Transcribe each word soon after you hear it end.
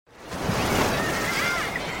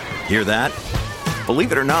Hear that?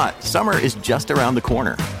 Believe it or not, summer is just around the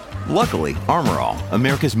corner. Luckily, Armor All,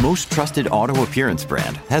 America's most trusted auto appearance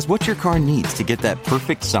brand, has what your car needs to get that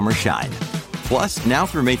perfect summer shine. Plus, now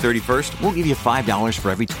through May 31st, we'll give you $5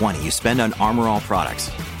 for every $20 you spend on Armor All products.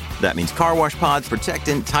 That means car wash pods,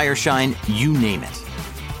 protectant, tire shine, you name it.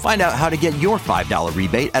 Find out how to get your $5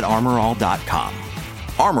 rebate at armorall.com.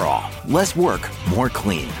 Armor All, less work, more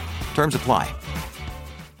clean. Terms apply.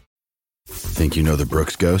 Think you know the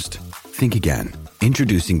Brooks Ghost? Think again.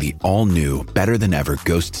 Introducing the all-new, better-than-ever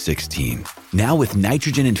Ghost 16. Now with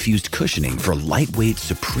nitrogen-infused cushioning for lightweight,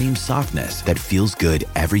 supreme softness that feels good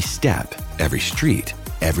every step, every street,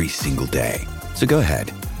 every single day. So go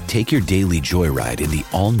ahead, take your daily joyride in the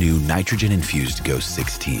all-new nitrogen-infused Ghost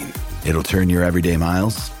 16. It'll turn your everyday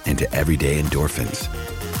miles into everyday endorphins.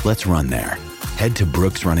 Let's run there. Head to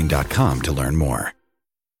brooksrunning.com to learn more.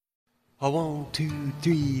 1, 2,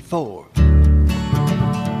 3, 4.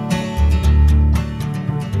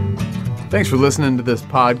 Thanks for listening to this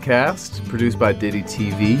podcast, produced by Diddy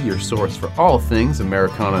TV, your source for all things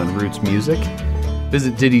Americana and roots music.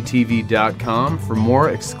 Visit DiddyTV.com for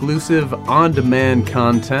more exclusive on-demand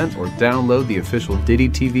content or download the official Diddy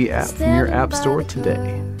TV app from your app store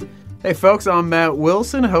today. Hey folks, I'm Matt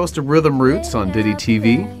Wilson, host of Rhythm Roots on Diddy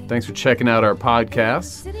TV. Thanks for checking out our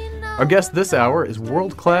podcasts. Our guest this hour is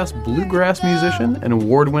world-class bluegrass musician and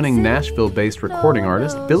award-winning Nashville-based recording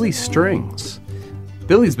artist Billy Strings.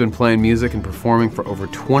 Billy's been playing music and performing for over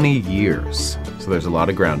 20 years, so there's a lot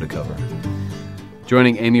of ground to cover.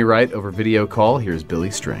 Joining Amy Wright over video call, here's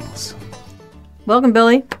Billy Strings. Welcome,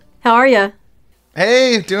 Billy. How are you?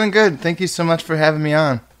 Hey, doing good. Thank you so much for having me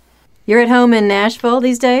on. You're at home in Nashville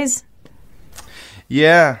these days?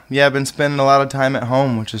 Yeah, I've been spending a lot of time at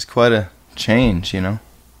home, which is quite a change, you know?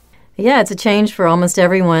 Yeah, it's a change for almost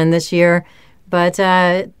everyone this year, but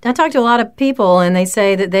I talked to a lot of people, and they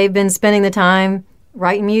say that they've been spending the time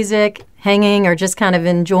writing music, hanging, or just kind of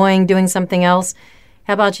enjoying doing something else.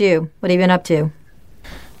 How about you? What have you been up to?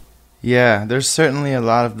 Yeah, there's certainly a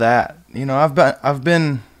lot of that. You know, I've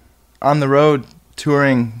been on the road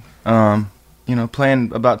touring,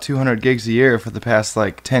 playing about 200 gigs a year for the past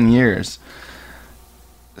 10 years.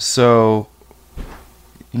 So,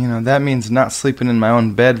 that means not sleeping in my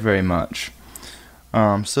own bed very much.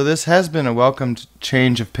 So this has been a welcome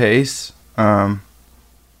change of pace.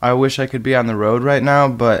 I wish I could be on the road right now,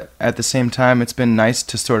 but at the same time, it's been nice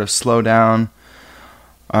to sort of slow down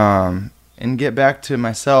and get back to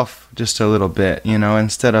myself just a little bit,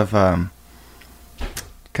 instead of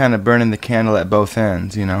kind of burning the candle at both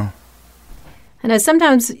ends, I know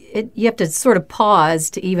sometimes you have to sort of pause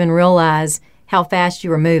to even realize how fast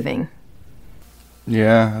you are moving.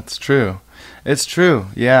 Yeah, that's true. It's true.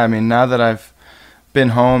 Yeah, I mean, now that I've been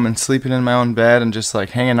home and sleeping in my own bed and just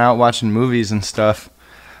hanging out watching movies and stuff,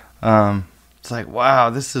 it's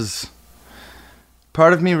wow, this is...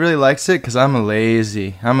 Part of me really likes it because I'm a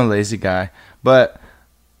lazy guy. But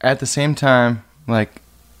at the same time,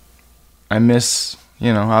 I miss,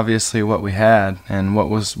 obviously what we had and what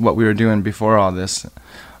we were doing before all this.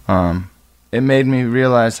 It made me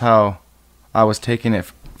realize how I was taking it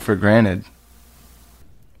for granted.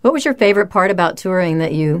 What was your favorite part about touring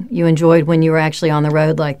that you enjoyed when you were actually on the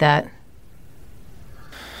road like that?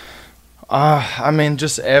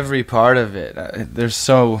 Just every part of it. There's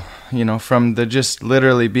so, from the just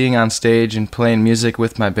literally being on stage and playing music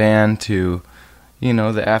with my band to,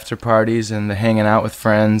 the after parties and the hanging out with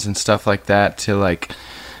friends and stuff like that to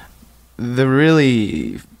the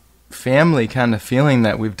really family kind of feeling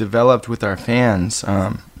that we've developed with our fans.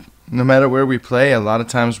 No matter where we play, a lot of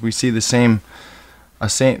times we see the same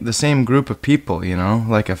group of people,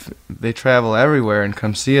 if they travel everywhere and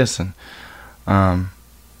come see us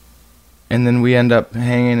and then we end up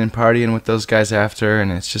hanging and partying with those guys after,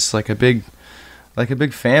 and it's just like a big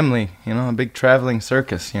family, a big traveling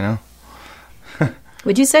circus,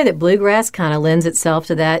 Would you say that bluegrass kind of lends itself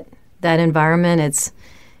to that environment?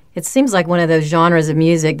 It seems like one of those genres of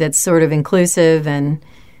music that's sort of inclusive and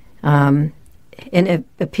it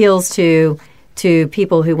appeals to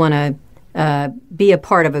people who want to be a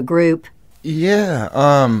part of a group. Yeah,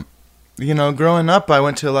 growing up, I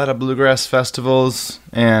went to a lot of bluegrass festivals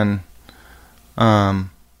and.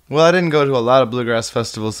 I didn't go to a lot of bluegrass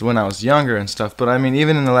festivals when I was younger and stuff, but I mean,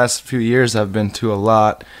 even in the last few years, I've been to a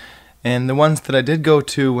lot. And the ones that I did go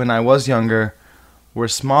to when I was younger were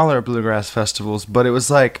smaller bluegrass festivals, but it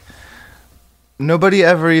was nobody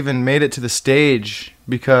ever even made it to the stage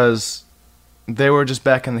because they were just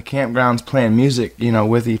back in the campgrounds playing music,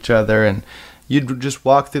 with each other. And you'd just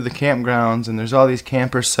walk through the campgrounds and there's all these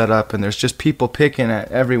campers set up and there's just people picking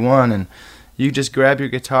at everyone and you just grab your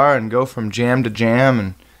guitar and go from jam to jam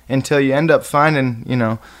and until you end up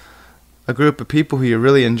finding, a group of people who you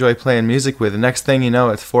really enjoy playing music with. The next thing you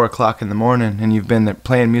know, it's 4 o'clock in the morning and you've been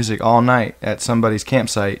playing music all night at somebody's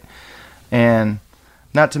campsite. And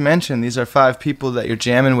not to mention, these are 5 people that you're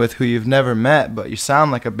jamming with who you've never met, but you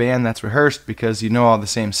sound like a band that's rehearsed because you know all the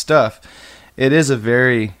same stuff. It is a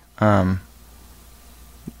very, like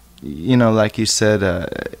you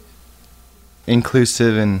said,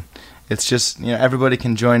 inclusive, and it's just, everybody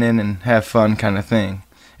can join in and have fun kind of thing.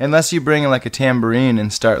 Unless you bring in like a tambourine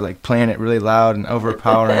and start like playing it really loud and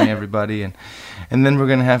overpowering everybody, and then we're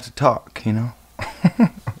gonna have to talk,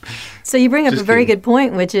 So you bring up Just a very kidding. good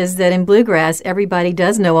point, which is that in bluegrass, everybody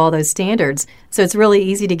does know all those standards. So it's really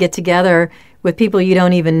easy to get together with people you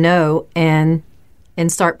don't even know and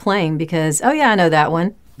start playing because, oh yeah, I know that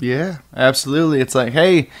one. Yeah, absolutely. It's like,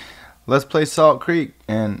 hey, let's play Salt Creek,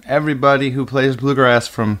 and everybody who plays bluegrass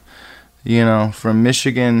from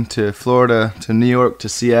Michigan to Florida to New York to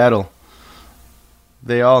Seattle,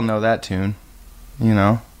 they all know that tune,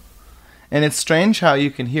 And it's strange how you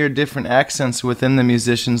can hear different accents within the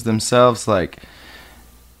musicians themselves. Like,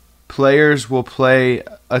 players will play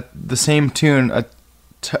the same tune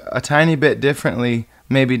a tiny bit differently,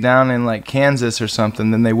 maybe down in like Kansas or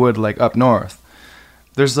something, than they would like up north.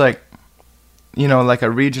 There's like, like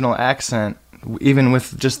a regional accent, even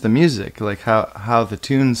with just the music, like how the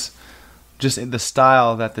tunes, just the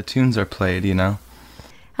style that the tunes are played, I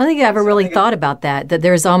don't think I ever really thought about that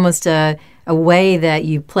there's almost a way that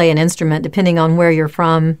you play an instrument depending on where you're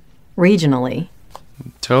from regionally.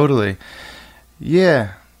 Totally.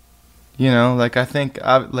 Yeah. Like I think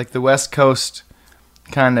like the West Coast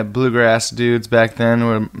kind of bluegrass dudes back then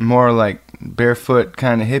were more like barefoot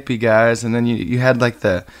kind of hippie guys, and then you had like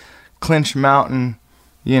the Clinch Mountain,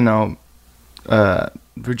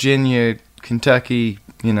 Virginia, Kentucky,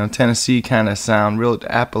 Tennessee kind of sound, real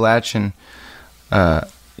Appalachian,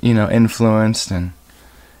 influenced, and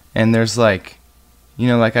there's like,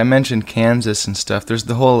 like I mentioned Kansas and stuff. There's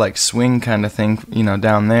the whole like swing kind of thing,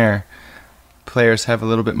 down there. Players have a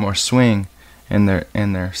little bit more swing in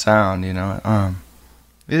their sound,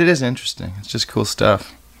 It is interesting. It's just cool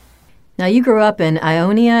stuff. Now you grew up in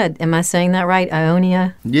Ionia. Am I saying that right?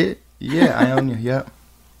 Ionia? Yeah, Ionia, yeah.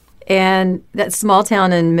 And that small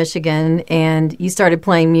town in Michigan, and you started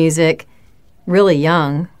playing music really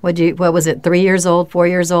young. What was it, 3 years old, 4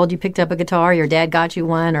 years old? You picked up a guitar, your dad got you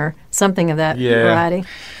one, or something of that variety?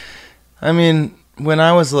 I mean, when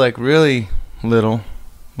I was like really little,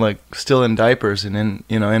 like still in diapers and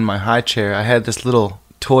in my high chair, I had this little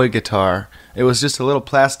toy guitar. It was just a little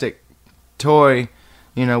plastic toy,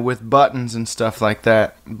 with buttons and stuff like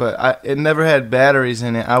that. But it never had batteries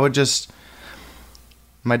in it.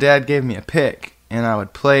 My dad gave me a pick, and I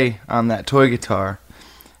would play on that toy guitar.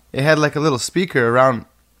 It had like a little speaker around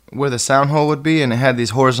where the sound hole would be, and it had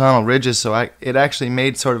these horizontal ridges, so it actually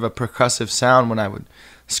made sort of a percussive sound when I would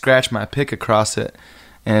scratch my pick across it.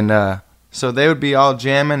 And so they would be all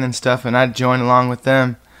jamming and stuff, and I'd join along with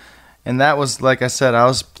them. And that was, like I said, I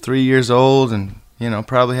was 3 years old, and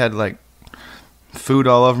probably had like food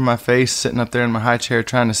all over my face, sitting up there in my high chair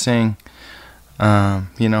trying to sing,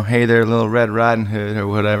 Hey There, Little Red Riding Hood or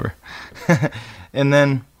whatever. And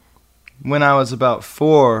then when I was about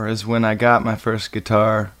 4 is when I got my first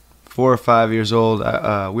guitar. 4 or 5 years old.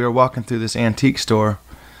 We were walking through this antique store,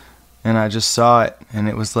 and I just saw it, and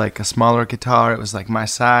it was like a smaller guitar. It was like my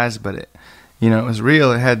size, but it was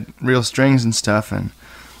real. It had real strings and stuff, and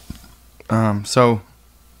so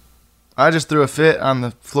I just threw a fit on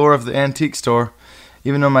the floor of the antique store.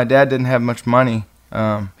 Even though my dad didn't have much money,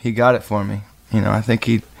 he got it for me. I think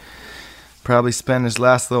he probably spent his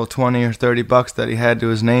last little 20 or 30 bucks that he had to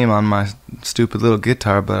his name on my stupid little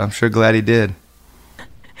guitar, but I'm sure glad he did.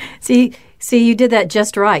 See, you did that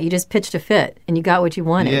just right. You just pitched a fit, and you got what you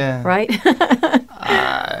wanted, right?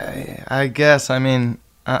 I guess. I mean,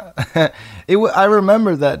 I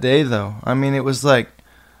remember that day, though. I mean, it was like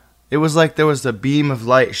there was a beam of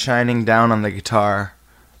light shining down on the guitar,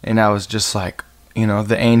 and I was just like,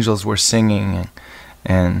 the angels were singing,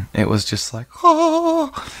 and it was just like,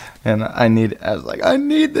 oh, and I was like, I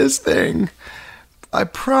need this thing. I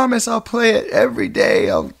promise I'll play it every day.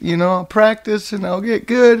 I'll practice, and I'll get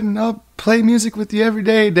good, and I'll play music with you every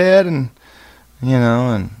day, Dad, and Did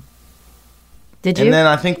you? And then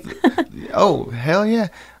I think, oh, hell yeah.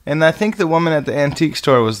 And I think the woman at the antique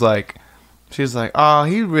store was like, she was like, oh,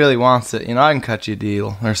 he really wants it. I can cut you a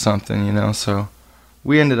deal or something, So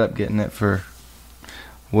we ended up getting it for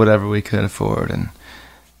whatever we could afford. And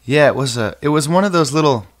yeah, it was one of those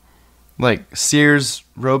little, like, Sears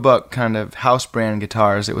Roebuck kind of house brand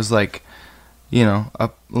guitars. It was like, a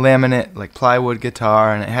laminate, like, plywood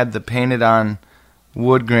guitar, and it had the painted on,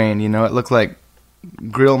 wood grain. You know, it looked like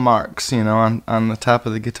grill marks, you know, on the top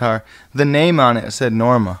of the guitar. The name on it said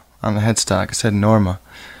Norma. On the headstock, it said Norma.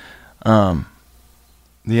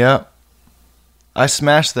 Yeah. I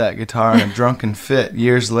smashed that guitar in a drunken fit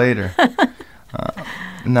years later.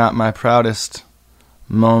 Not my proudest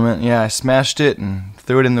moment. Yeah, I smashed it and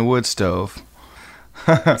threw it in the wood stove.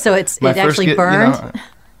 So it actually burned? You know,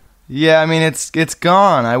 yeah, I mean, it's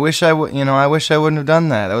gone. I wish I wouldn't have done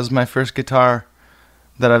that. That was my first guitar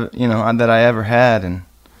that I ever had, and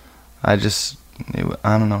I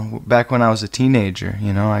don't know, back when I was a teenager,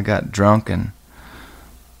 you know, I got drunk and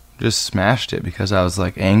just smashed it because I was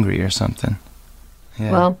like angry or something.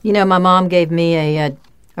 Yeah. Well, you know, my mom gave me a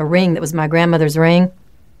ring that was my grandmother's ring.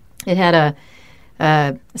 It had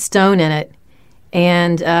a stone in it,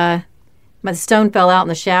 and my stone fell out in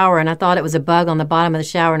the shower, and I thought it was a bug on the bottom of the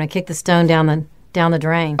shower, and I kicked the stone down the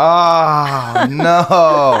drain. Oh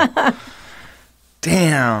no!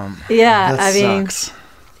 Damn. Yeah, that sucks. I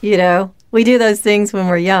mean, you know, we do those things when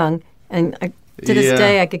we're young, and to this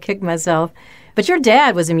day, I could kick myself. But your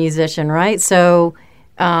dad was a musician, right? So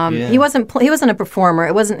he wasn't a performer.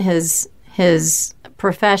 It wasn't his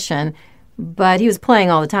profession, but he was playing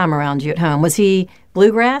all the time around you at home. Was he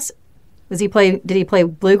bluegrass? Did he play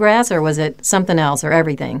bluegrass, or was it something else, or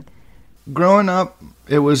everything? Growing up,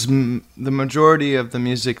 it was the majority of the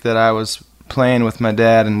music that I was playing with my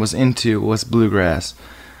dad and was into was bluegrass.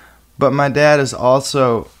 But my dad is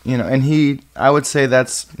also, you know, and I would say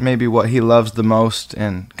that's maybe what he loves the most,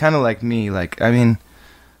 and kind of like me. Like, I mean,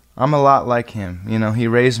 I'm a lot like him. You know, he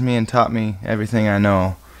raised me and taught me everything I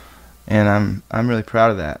know, and I'm really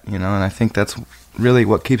proud of that. You know, and I think that's really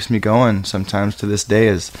what keeps me going sometimes to this day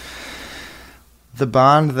is the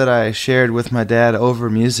bond that I shared with my dad over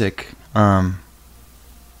music.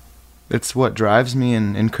 It's what drives me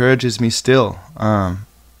and encourages me still.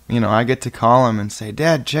 You know, I get to call him and say,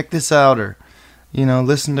 "Dad, check this out," or, you know,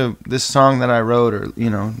 "Listen to this song that I wrote," or, you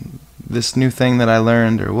know, "This new thing that I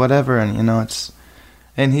learned," or whatever. And, you know, it's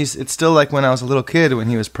still like when I was a little kid when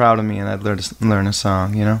he was proud of me and I'd learn a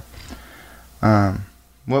song, you know.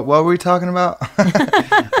 What were we talking about?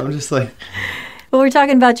 I'm just like... Well, we're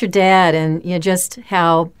talking about your dad and, you know, just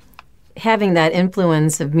how having that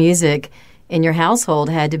influence of music in your household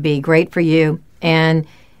had to be great for you. And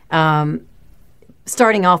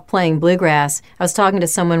starting off playing bluegrass, I was talking to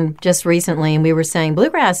someone just recently, and we were saying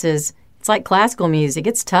bluegrass it's like classical music.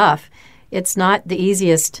 It's tough. It's not the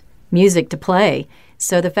easiest music to play.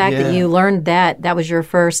 So the fact that you learned that was your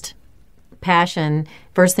first passion,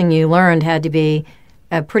 first thing you learned had to be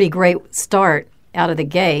a pretty great start out of the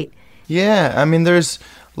gate. Yeah, I mean, there's,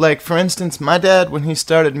 like, for instance, my dad, when he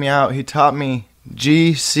started me out, he taught me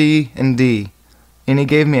G, C, and D, and he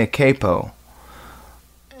gave me a capo.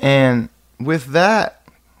 And with that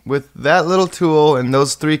little tool and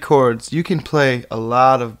those 3 chords, you can play a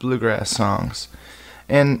lot of bluegrass songs.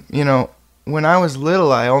 And, you know, when I was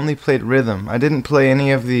little, I only played rhythm. I didn't play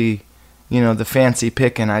any of the, you know, the fancy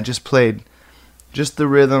picking. I just played just the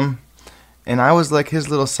rhythm, and I was like his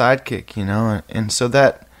little sidekick, you know. And so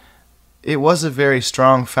that, it was a very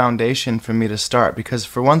strong foundation for me to start, because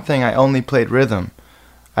for one thing, I only played rhythm.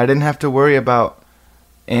 I didn't have to worry about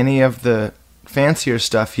any of the fancier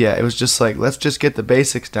stuff yet. It was just like, let's just get the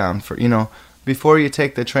basics down for, you know, before you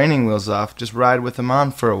take the training wheels off, just ride with them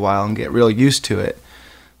on for a while and get real used to it.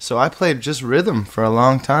 So I played just rhythm for a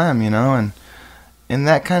long time, you know, and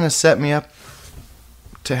that kind of set me up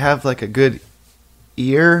to have like a good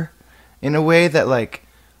ear in a way that, like,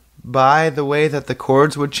 by the way that the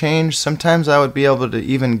chords would change, sometimes I would be able to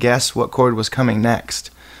even guess what chord was coming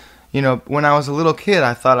next. You know, when I was a little kid,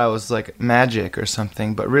 I thought I was like magic or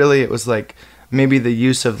something, but really it was like maybe the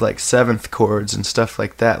use of like 7th chords and stuff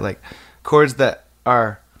like that, like chords that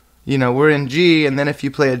are, you know, we're in G, and then if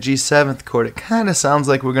you play a G 7th chord, it kind of sounds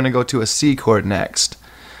like we're going to go to a C chord next.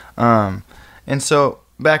 And so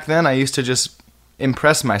back then I used to just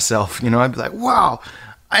impress myself, you know, I'd be like, wow,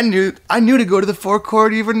 I knew to go to the 4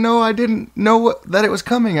 chord even though I didn't know that it was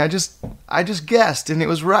coming. I just guessed and it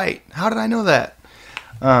was right. How did I know that?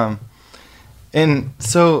 And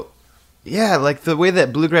so, yeah, like the way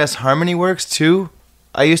that bluegrass harmony works too,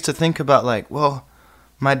 I used to think about like, well,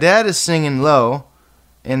 my dad is singing low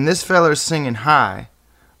and this feller's singing high,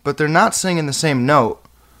 but they're not singing the same note.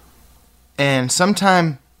 And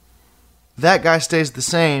sometime that guy stays the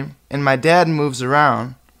same and my dad moves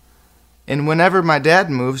around. And whenever my dad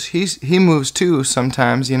moves, he moves too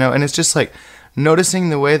sometimes, you know, and it's just like noticing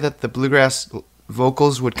the way that the bluegrass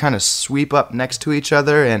vocals would kind of sweep up next to each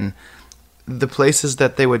other and the places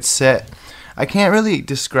that they would sit. I can't really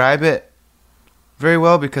describe it very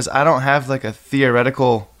well because I don't have like a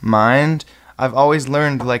theoretical mind. I've always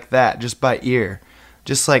learned like that, just by ear.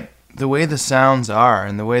 Just like the way the sounds are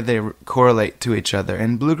and the way they correlate to each other.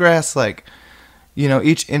 And bluegrass, like, you know,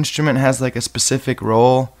 each instrument has like a specific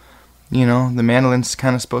role. You know, the mandolin's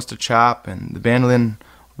kind of supposed to chop, and the mandolin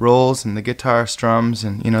rolls, and the guitar strums,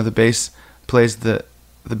 and, you know, the bass plays the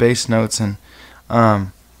bass notes. And I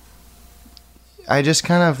just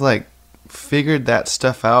kind of like figured that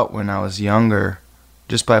stuff out when I was younger,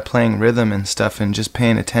 just by playing rhythm and stuff and just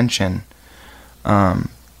paying attention.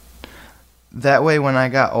 That way, when I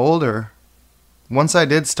got older, once I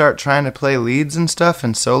did start trying to play leads and stuff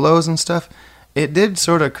and solos and stuff, it did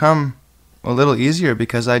sort of come a little easier,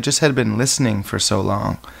 because I just had been listening for so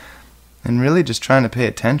long and really just trying to pay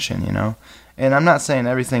attention, you know. And I'm not saying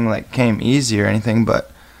everything like came easy or anything,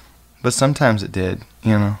 but sometimes it did,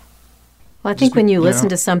 you know. Well, I think when you listen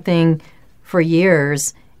to something for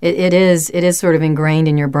years, it is sort of ingrained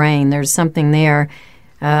in your brain. There's something there.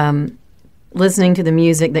 Listening to the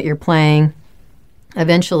music that you're playing,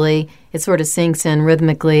 eventually it sort of sinks in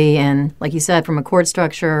rhythmically, and like you said, from a chord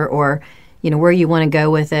structure or, you know, where you want to go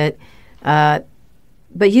with it. But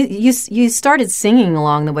you started singing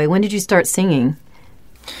along the way. When did you start singing?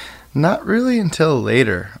 Not really until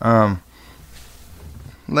later.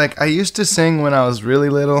 Like, I used to sing when I was really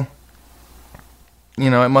little. You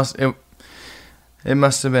know, it must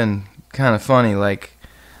have been kind of funny. Like,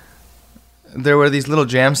 there were these little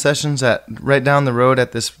jam sessions right down the road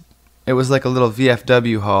at this. It was like a little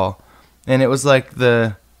VFW hall, and it was like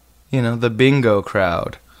the bingo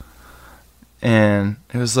crowd, and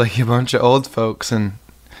it was like a bunch of old folks, and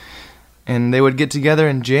they would get together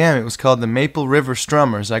and jam. It was called the Maple River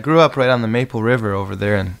Strummers. I grew up right on the Maple River over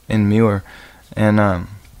there in Muir, and I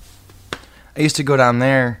used to go down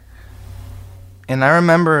there, and I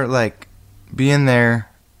remember like being there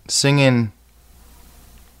singing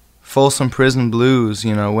Folsom Prison Blues,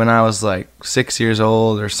 you know, when I was like 6 years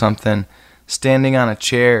old or something, standing on a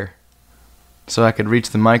chair so I could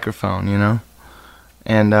reach the microphone, you know.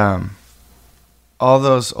 And all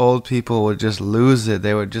those old people would just lose it.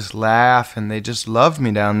 They would just laugh, and they just loved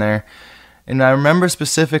me down there. And I remember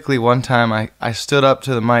specifically one time I stood up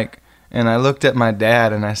to the mic, and I looked at my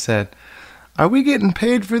dad, and I said, "Are we getting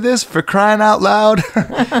paid for this, for crying out loud?"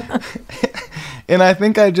 And I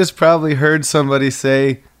think I just probably heard somebody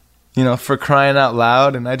say, you know, "for crying out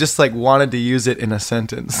loud," and I just like wanted to use it in a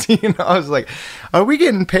sentence. You know, I was like, "Are we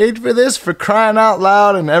getting paid for this, for crying out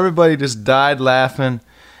loud?" And everybody just died laughing.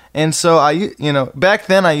 And so back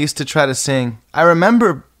then I used to try to sing. I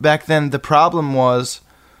remember back then the problem was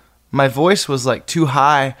my voice was like too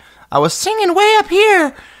high. I was singing way up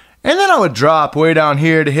here, and then I would drop way down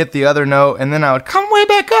here to hit the other note, and then I would come way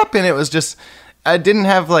back up, and it was just, I didn't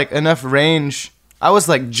have like enough range. I was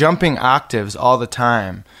like jumping octaves all the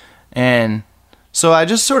time. And so I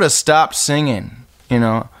just sort of stopped singing, you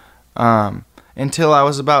know, until I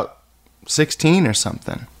was about 16 or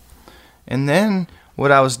something. And then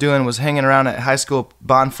what I was doing was hanging around at high school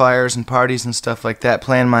bonfires and parties and stuff like that,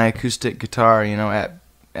 playing my acoustic guitar, you know,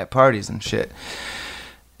 at parties and shit.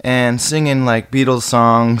 And singing like Beatles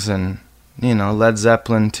songs and, you know, Led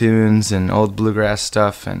Zeppelin tunes and old bluegrass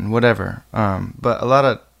stuff and whatever. But a lot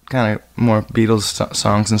of kind of more Beatles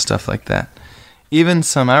songs and stuff like that. Even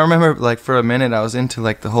some, I remember like for a minute I was into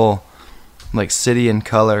like the whole like City and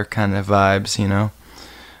Color kind of vibes, you know.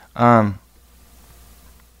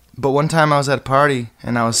 But one time I was at a party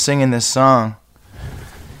and I was singing this song,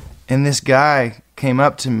 and this guy came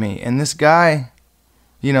up to me, and this guy,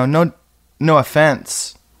 you know, no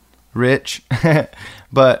offense, Rich,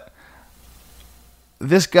 but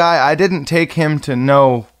this guy, I didn't take him to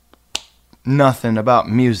know nothing about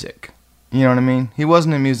music. You know what I mean? He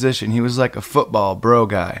wasn't a musician. He was like a football bro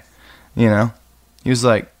guy, you know? He was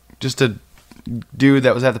like just a dude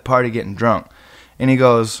that was at the party getting drunk. And he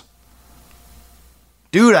goes,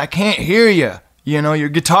 "Dude, I can't hear you. You know, your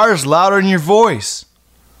guitar's louder than your voice."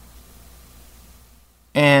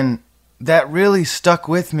 And that really stuck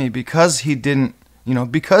with me because he didn't, you know,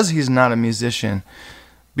 because he's not a musician,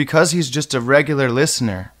 because he's just a regular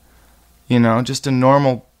listener, you know, just a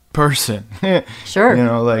normal person. Sure. You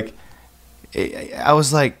know, like, I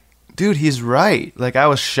was like, dude, he's right. Like, I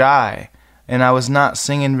was shy, and I was not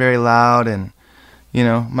singing very loud, and, you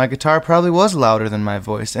know, my guitar probably was louder than my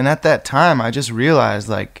voice. And at that time, I just realized,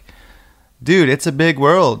 like, dude, it's a big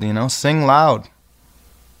world, you know, sing loud.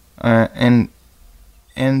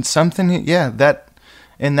 And something, yeah,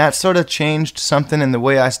 that sort of changed something in the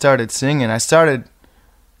way I started singing. I started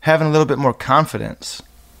having a little bit more confidence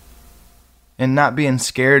and not being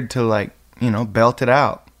scared to, like, you know, belt it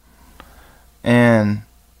out. And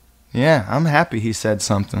Yeah, I'm happy he said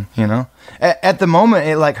something, you know? At the moment,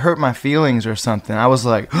 it like hurt my feelings or something. I was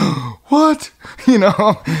like, what? You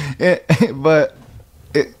know? But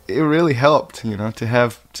it really helped, you know, to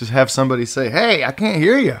have somebody say, hey, I can't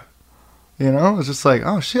hear you. You know? It's just like,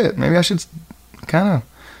 oh, shit, maybe I should kind of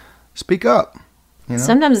speak up, you know?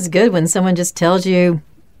 Sometimes it's good when someone just tells you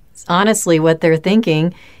honestly what they're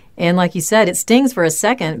thinking. And like you said, it stings for a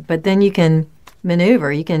second, but then you can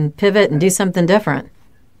maneuver. You can pivot and do something different.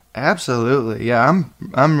 Absolutely, yeah.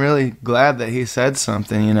 I'm really glad that he said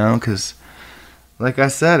something, you know, because, like I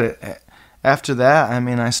said, after that, I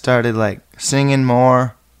mean, I started like singing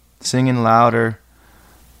more, singing louder,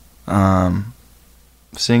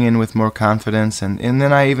 singing with more confidence, and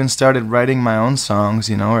then I even started writing my own songs,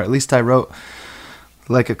 you know, or at least I wrote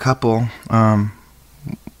like a couple when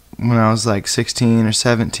I was like 16 or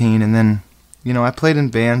 17, and then, you know, I played in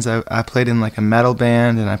bands. I played in like a metal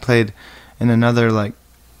band, and I played in another like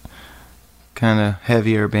kind of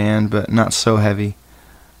heavier band, but not so heavy.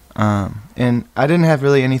 And I didn't have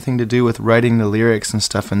really anything to do with writing the lyrics and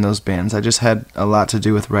stuff in those bands. I just had a lot to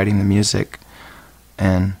do with writing the music.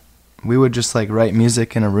 And we would just like write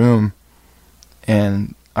music in a room,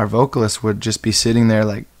 and our vocalist would just be sitting there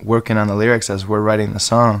like working on the lyrics as we're writing the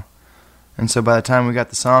song. And so by the time we got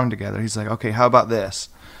the song together, he's like, okay, how about this?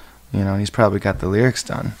 You know, he's probably got the lyrics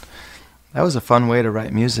done. That was a fun way to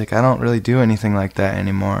write music. I don't really do anything like that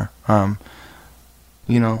anymore.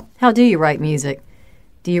 You know. How do you write music?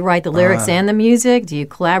 Do you write the lyrics and the music? Do you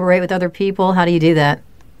collaborate with other people? How do you do that?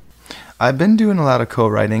 I've been doing a lot of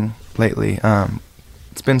co-writing lately.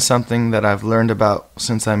 It's been something that I've learned about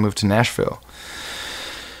since I moved to Nashville.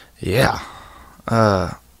 Yeah.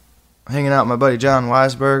 Hanging out with my buddy John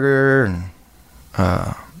Weisberger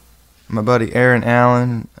and my buddy Aaron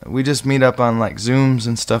Allen. We just meet up on like Zooms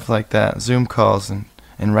and stuff like that, Zoom calls,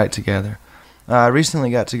 and write together. I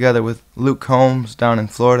recently got together with Luke Combs down in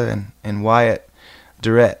Florida and Wyatt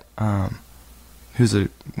Durrett, who's a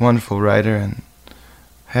wonderful writer, and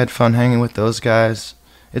had fun hanging with those guys.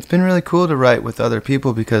 It's been really cool to write with other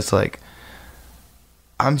people because, like,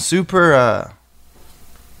 I'm super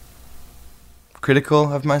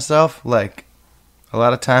critical of myself. Like, a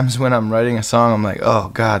lot of times when I'm writing a song, I'm like, oh,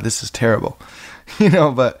 God, this is terrible. You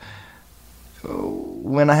know, but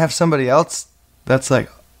when I have somebody else that's like,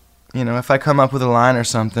 you know, if I come up with a line or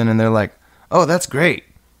something and they're like, oh, that's great.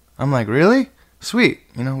 I'm like, really? Sweet.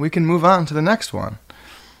 You know, we can move on to the next one.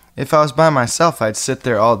 If I was by myself, I'd sit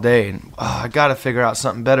there all day and, I got to figure out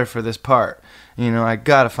something better for this part. You know, I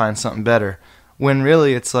got to find something better. When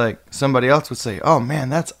really it's like somebody else would say, oh, man,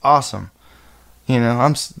 that's awesome. You know,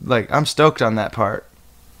 I'm stoked on that part.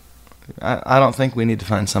 I don't think we need to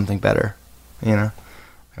find something better. You know,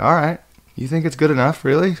 all right. You think it's good enough?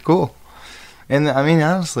 Really? Cool. And I mean,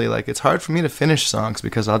 honestly, like, it's hard for me to finish songs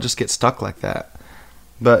because I'll just get stuck like that.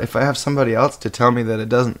 But if I have somebody else to tell me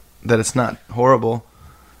that it's not horrible,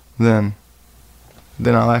 then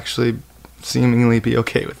I'll actually seemingly be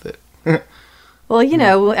okay with it. Well, you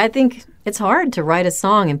know, I think it's hard to write a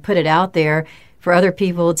song and put it out there for other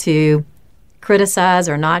people to criticize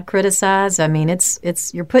or not criticize. I mean,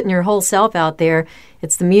 it's you're putting your whole self out there.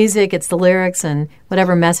 It's the music, it's the lyrics, and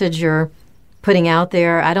whatever message you're putting out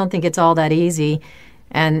there. I don't think it's all that easy.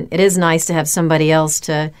 And it is nice to have somebody else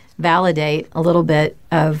to validate a little bit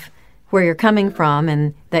of where you're coming from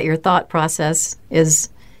and that your thought process is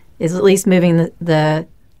at least moving the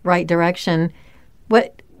right direction.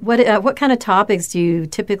 What kind of topics do you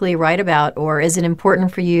typically write about, or is it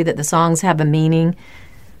important for you that the songs have a meaning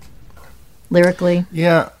lyrically?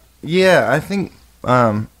 Yeah, I think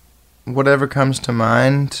whatever comes to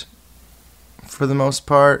mind for the most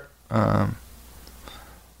part.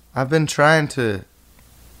 I've been trying to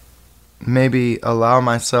maybe allow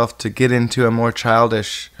myself to get into a more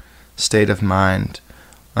childish state of mind,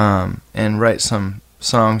 and write some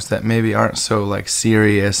songs that maybe aren't so like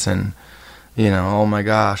serious and, you know, oh my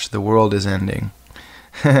gosh, the world is ending.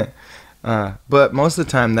 But most of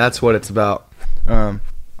the time that's what it's about.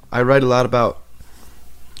 I write a lot about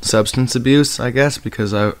substance abuse, I guess,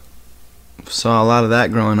 because I saw a lot of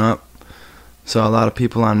that growing up. Saw a lot of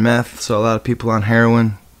people on meth, saw a lot of people on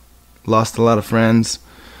heroin, lost a lot of friends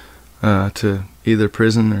to either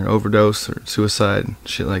prison or overdose or suicide,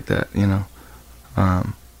 shit like that, you know.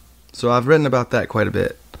 So I've written about that quite a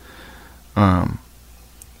bit.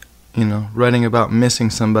 You know, writing about missing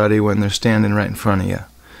somebody when they're standing right in front of you.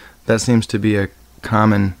 That seems to be a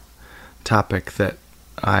common topic that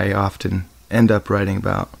I often end up writing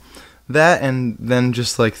about. That, and then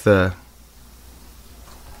just like the,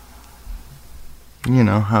 you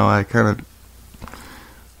know, how I kind of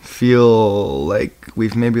feel like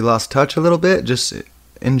we've maybe lost touch a little bit, just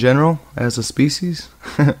in general as a species.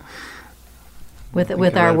 with I our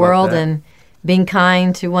read about world that. and being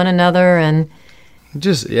kind to one another and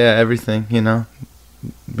Just, yeah, everything, you know,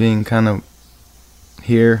 being kind of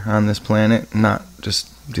here on this planet, not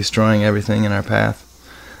just destroying everything in our path.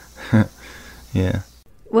 Yeah.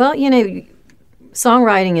 well, you know,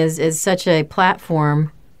 songwriting is such a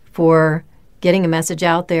platform for getting a message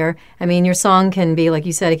out there. I mean, your song can be, like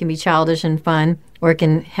you said, it can be childish and fun, or it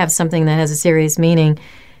can have something that has a serious meaning.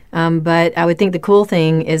 But I would think the cool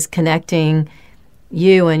thing is connecting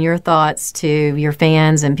you and your thoughts to your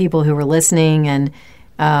fans and people who are listening.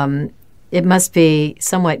 And it must be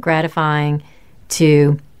somewhat gratifying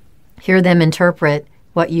to hear them interpret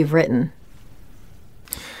what you've written.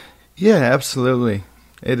 Yeah, absolutely.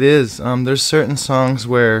 It is. There's certain songs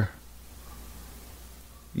where,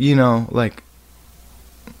 you know, like,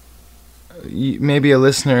 maybe a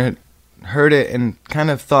listener heard it and kind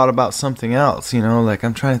of thought about something else, you know? Like,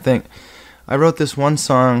 I'm trying to think. I wrote this one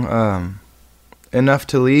song, Enough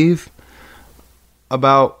to Leave,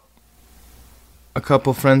 about a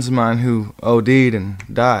couple friends of mine who OD'd and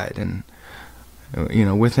died, and, you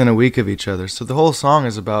know, within a week of each other. So the whole song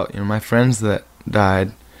is about, you know, my friends that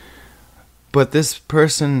died. But this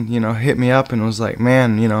person, you know, hit me up and was like,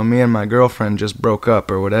 man, you know, me and my girlfriend just broke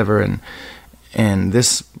up or whatever, and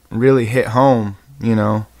this really hit home, you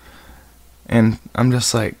know. And I'm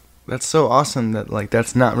just like, that's so awesome that, like,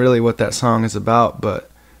 that's not really what that song is about,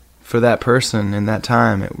 but for that person in that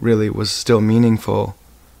time, it really was still meaningful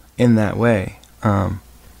in that way.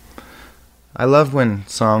 I love when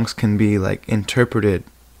songs can be, like, interpreted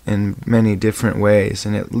in many different ways,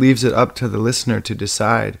 and it leaves it up to the listener to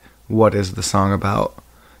decide what is the song about.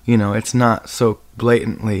 You know, it's not so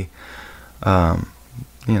blatantly, you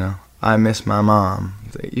know, I miss my mom.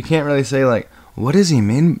 You can't really say, like, what does he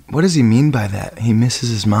mean by that? He misses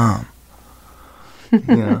his mom. You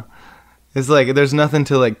know, it's like there's nothing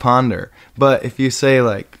to, like, ponder. But if you say,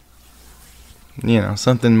 like, you know,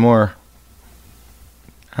 something more,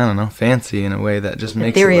 I don't know, fancy in a way that just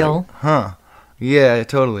makes ethereal. it like, huh? Yeah,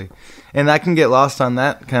 totally. And I can get lost on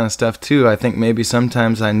that kind of stuff too. I think maybe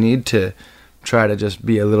sometimes I need to try to just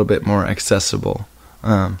be a little bit more accessible.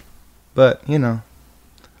 But, you know,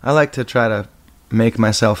 I like to try to make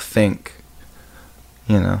myself think,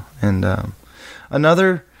 you know. And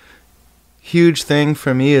another huge thing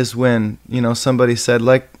for me is when, you know, somebody said,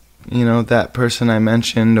 like, you know, that person I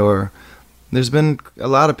mentioned, or there's been a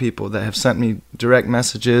lot of people that have sent me direct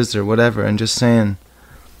messages or whatever and just saying,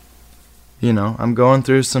 you know, I'm going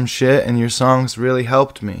through some shit and your songs really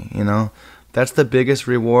helped me, you know. That's the biggest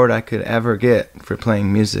reward I could ever get for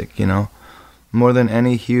playing music, you know. More than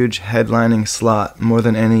any huge headlining slot, more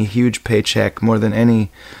than any huge paycheck, more than any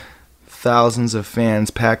thousands of fans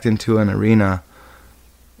packed into an arena.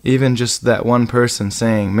 Even just that one person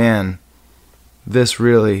saying, man, this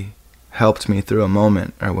really helped me through a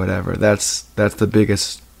moment or whatever. That's the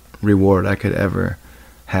biggest reward I could ever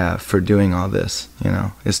have for doing all this, you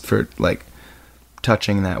know, is for, like,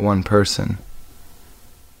 touching that one person.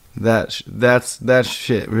 That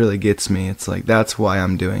shit really gets me. It's like, that's why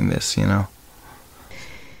I'm doing this, you know.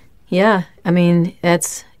 Yeah, I mean,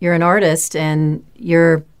 you're an artist, and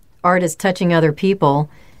your art is touching other people,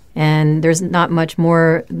 and there's not much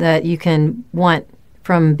more that you can want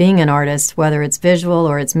from being an artist, whether it's visual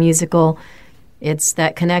or it's musical. It's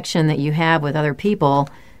that connection that you have with other people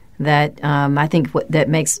that I think that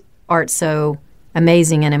makes art so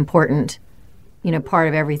amazing and important, you know, part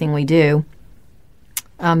of everything we do.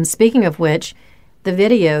 Speaking of which, the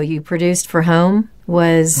video you produced for Home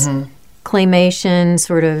was claymation,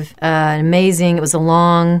 sort of amazing. It was a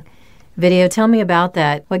long video. Tell me about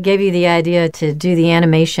that. What gave you the idea to do the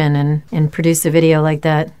animation and produce a video like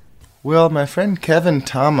that? Well, my friend Kevin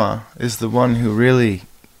Tama is the one who really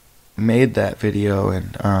made that video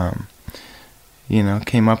and, you know,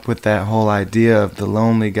 came up with that whole idea of the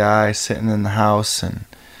lonely guy sitting in the house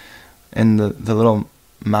and the little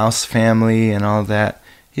mouse family and all that.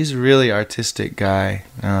 He's a really artistic guy.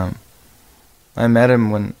 I met him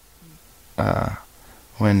when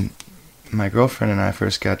my girlfriend and I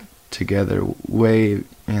first got together, way, you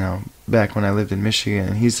know, back when I lived in Michigan.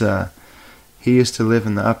 And he used to live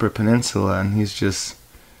in the Upper Peninsula, and he's just,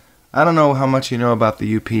 I don't know how much you know about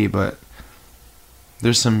the UP, but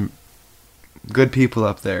there's some good people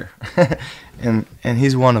up there, and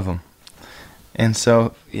he's one of them. And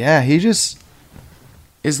so, yeah, he just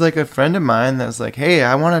is like a friend of mine that's like, hey,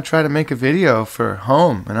 I want to try to make a video for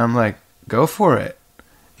Home. And I'm like, go for it.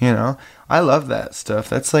 You know, I love that stuff.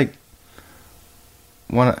 That's like,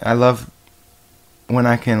 I love when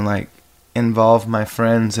I can, like, involve my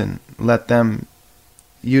friends and let them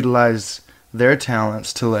utilize their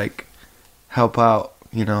talents to like help out,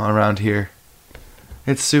 you know, around here.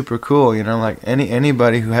 It's super cool, you know, like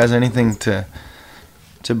anybody who has anything to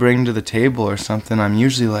bring to the table or something, I'm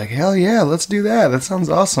usually like, hell yeah, let's do that. That sounds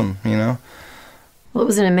awesome, you know. Well, it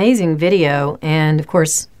was an amazing video, and of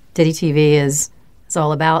course, Ditty TV is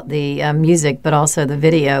all about the music, but also the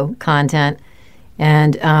video content.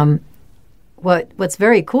 And what's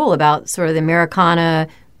very cool about sort of the Americana,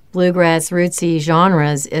 bluegrass, rootsy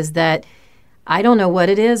genres is that I don't know what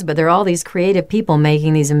it is, but there are all these creative people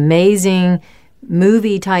making these amazing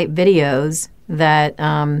movie-type videos that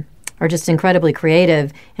are just incredibly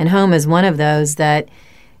creative. And Home is one of those that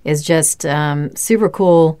is just super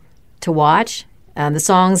cool to watch. The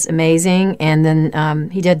song's amazing, and then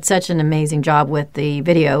he did such an amazing job with the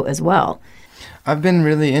video as well. I've been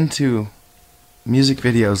really into music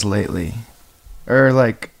videos lately, or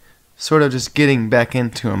like sort of just getting back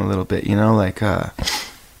into them a little bit, you know, like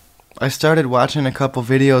I started watching a couple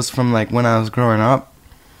videos from like when I was growing up,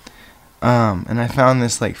 and I found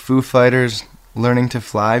this like Foo Fighters Learning to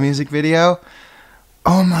Fly music video.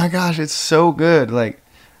 Oh my gosh, it's so good. Like,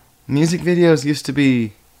 music videos used to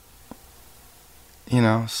be, you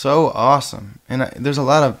know, so awesome. And there's a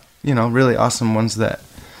lot of, you know, really awesome ones that,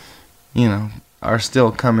 you know, are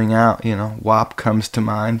still coming out. You know, WAP comes to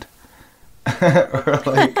mind. Or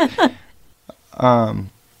like,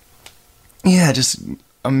 yeah, just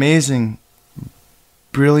amazing,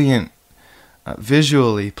 brilliant,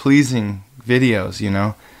 visually pleasing videos, you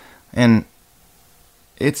know. And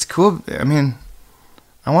it's cool. I mean,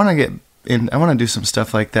 I want to do some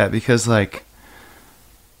stuff like that, because like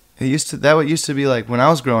what used to be like when I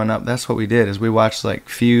was growing up, that's what we did, is we watched like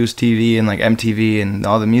Fuse TV and like MTV and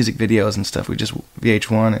all the music videos and stuff. We just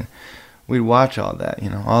VH1, and we'd watch all that, you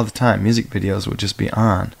know, all the time. Music videos would just be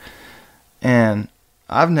on. And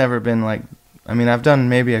I've never been like, I mean, I've done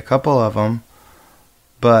maybe a couple of them,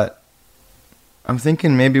 but I'm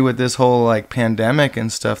thinking maybe with this whole like pandemic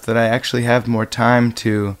and stuff that I actually have more time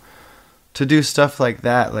to do stuff like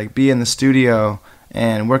that, like be in the studio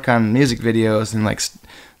and work on music videos and like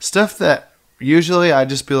stuff that usually I'd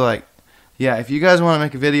just be like, yeah, if you guys want to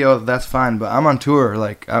make a video, that's fine, but I'm on tour,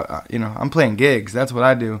 like, you know, I'm playing gigs, that's what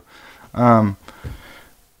I do. Now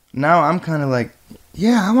I'm kind of like,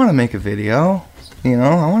 yeah, I want to make a video, you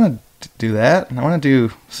know, I want to do that, I want to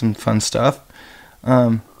do some fun stuff.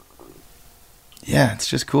 Yeah, it's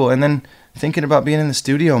just cool. And then thinking about being in the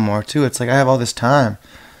studio more too, it's like I have all this time.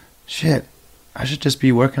 Shit, I should just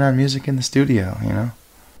be working on music in the studio, you know?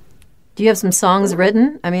 Do you have some songs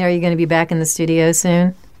written? I mean, are you going to be back in the studio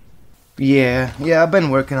soon? Yeah, I've been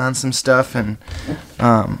working on some stuff, and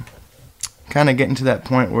kind of getting to that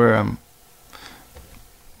point where I'm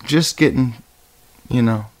just getting, you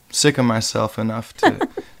know, sick of myself enough to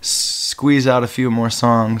squeeze out a few more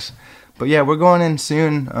songs. But yeah, we're going in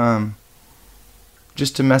soon,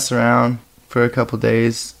 just to mess around for a couple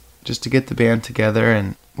days, just to get the band together.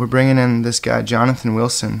 And we're bringing in this guy, Jonathan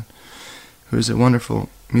Wilson, who's a wonderful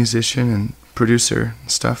musician and producer and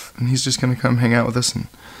stuff. And he's just going to come hang out with us and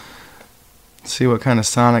see what kind of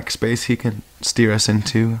sonic space he can steer us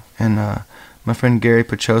into. And my friend Gary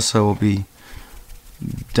Pachoso will be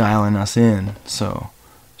dialing us in. So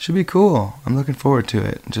should be cool. I'm looking forward to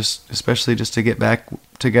it. Especially just to get back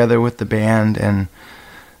together with the band and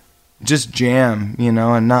just jam, you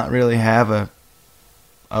know, and not really have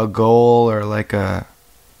a goal or like a,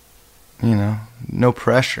 you know, no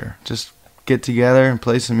pressure. Just get together and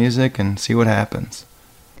play some music and see what happens.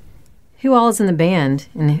 Who all is in the band,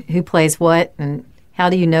 and who plays what, and how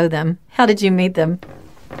do you know them? How did you meet them?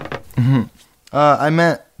 Mm-hmm. I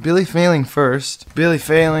met Billy Failing first. Billy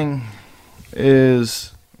Failing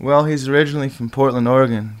is, well, he's originally from Portland,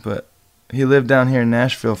 Oregon, but he lived down here in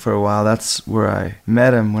Nashville for a while. That's where I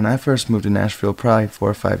met him when I first moved to Nashville, probably 4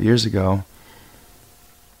 or 5 years ago.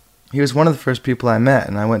 He was one of the first people I met,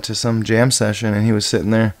 and I went to some jam session, and he was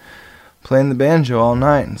sitting there playing the banjo all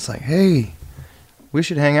night, and it's like, hey, we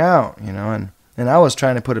should hang out, you know, and I was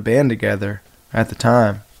trying to put a band together at the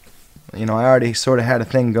time. You know, I already sort of had a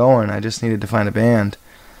thing going, I just needed to find a band.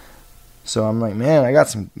 So I'm like, man, I got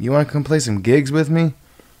some, you want to come play some gigs with me?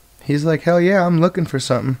 He's like, hell yeah, I'm looking for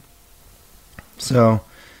something. So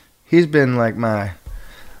he's been like my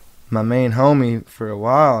main homie for a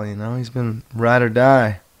while, you know. He's been ride or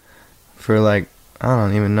die for like, I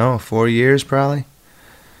don't even know, 4 years probably.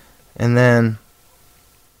 And then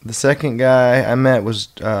the second guy I met was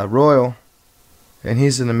Royal, and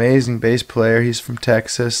he's an amazing bass player. He's from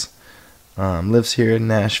Texas, lives here in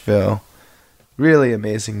Nashville. Really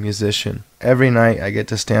amazing musician. Every night I get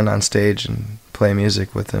to stand on stage and play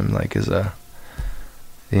music with him, like as a,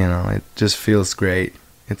 you know, it just feels great.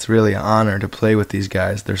 it's really an honor to play with these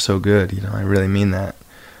guys. They're so good, you know. I really mean that.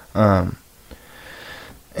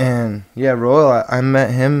 And yeah, Royal, I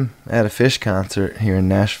met him at a Phish concert here in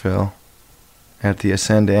Nashville at the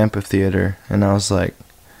Ascend Amphitheater, and I was like,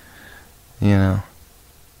 you know,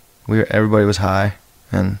 everybody was high,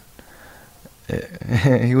 and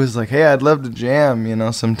he was like, hey, I'd love to jam, you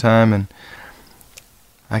know, sometime. And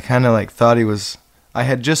I kind of like thought I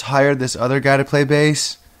had just hired this other guy to play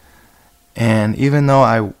bass, and even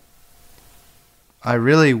though I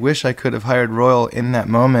really wish I could have hired Royal in that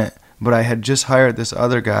moment, but I had just hired this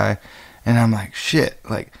other guy, and I'm like, shit,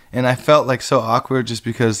 like, and I felt like so awkward just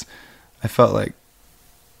because I felt like,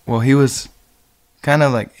 well, he was kind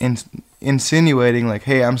of like insinuating like,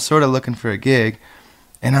 hey, I'm sort of looking for a gig,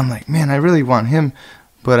 and I'm like, man, I really want him,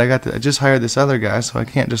 but I just hired this other guy, so I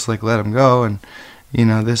can't just like let him go. And you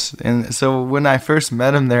know, this, and so when I first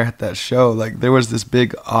met him there at that show, like there was this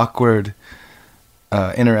big awkward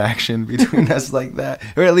interaction between us like that,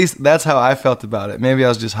 or at least that's how I felt about it. Maybe I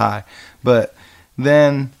was just high, but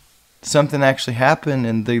then something actually happened,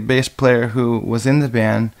 and the bass player who was in the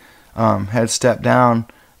band had stepped down,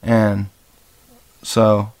 and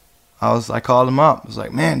so I called him up. I was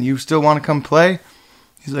like, man, you still want to come play?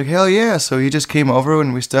 He's like, hell yeah. So he just came over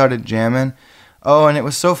and we started jamming. Oh, and it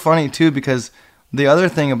was so funny too, because the other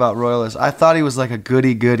thing about Royal is I thought he was like a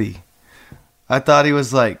goody-goody. I thought he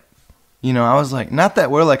was like, you know, I was like, not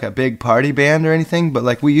that we're like a big party band or anything, but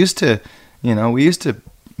like we used to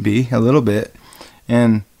be a little bit.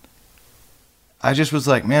 And I just was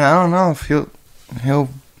like, man, I don't know if he'll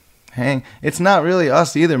hang. It's not really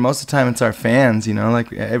us either. Most of the time it's our fans, you know,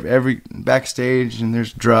 like every backstage, and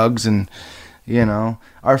there's drugs, and, you know,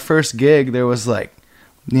 our first gig, there was like,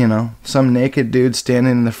 you know, some naked dude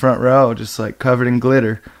standing in the front row, just like covered in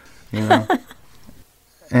glitter, you know.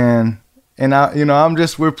 and I, you know,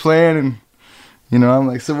 we're playing, and, you know, I'm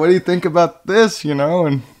like, so what do you think about this, you know?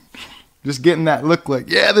 And just getting that look like,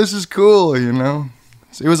 yeah, this is cool, you know.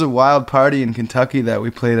 So it was a wild party in Kentucky that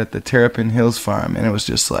we played at the Terrapin Hills Farm, and it was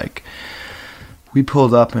just like, we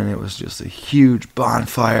pulled up and it was just a huge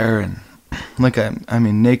bonfire, and like, I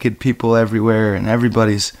mean, naked people everywhere, and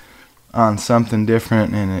everybody's on something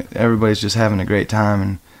different, and everybody's just having a great time.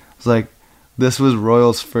 And it's like, this was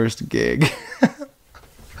Royal's first gig.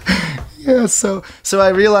 Yeah, so I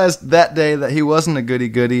realized that day that he wasn't a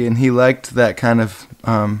goody-goody, and he liked that kind of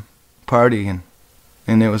party, and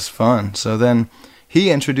it was fun. So then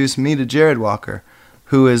he introduced me to Jared Walker,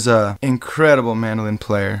 who is an incredible mandolin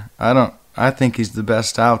player. I think he's the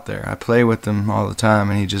best out there. I play with him all the time,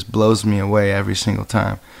 and he just blows me away every single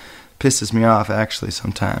time. Pisses me off, actually,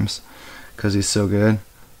 sometimes, because he's so good.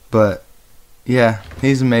 But, yeah,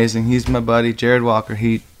 he's amazing. He's my buddy, Jared Walker.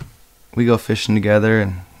 We go fishing together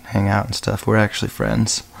and hang out and stuff. We're actually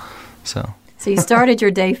friends. So you started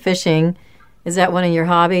your day fishing. Is that one of your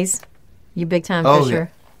hobbies? You big-time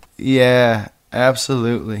fisher? Yeah,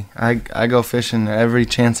 absolutely. I go fishing every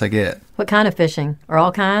chance I get. What kind of fishing? Or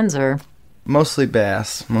all kinds, or? Mostly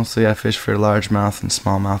bass. Mostly I fish for largemouth and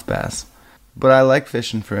smallmouth bass. But I like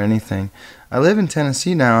fishing for anything. I live in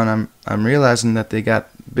Tennessee now, and I'm realizing that they got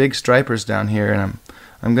big stripers down here, and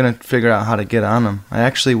I'm going to figure out how to get on them. I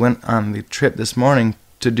actually went on the trip this morning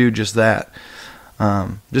to do just that.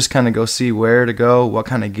 Just kind of go see where to go, what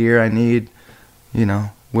kind of gear I need, you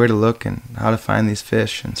know, where to look and how to find these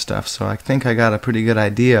fish and stuff. So I think I got a pretty good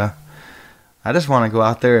idea. I just want to go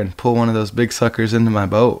out there and pull one of those big suckers into my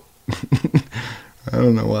boat. I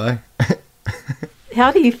don't know why.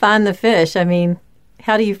 How do you find the fish? I mean,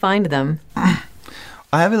 how do you find them? I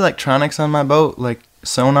have electronics on my boat, like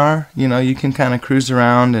sonar. You know, you can kind of cruise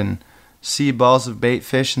around and see balls of bait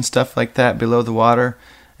fish and stuff like that below the water.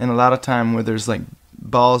 And a lot of time where there's like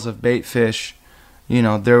balls of bait fish, you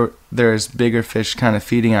know, there's bigger fish kind of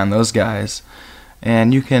feeding on those guys.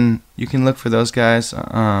 And you can look for those guys.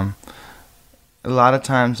 A lot of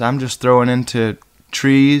times I'm just throwing into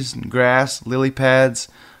trees and grass, lily pads,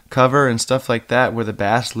 cover and stuff like that where the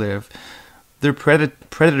bass live. They're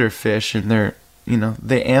predator fish, and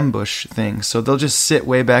they ambush things. So they'll just sit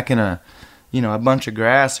way back in a bunch of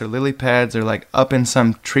grass or lily pads, or like up in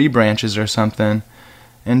some tree branches or something,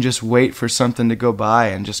 and just wait for something to go by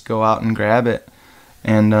and just go out and grab it.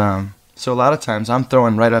 And so a lot of times I'm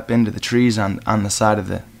throwing right up into the trees on the side of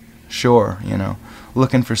the shore, you know,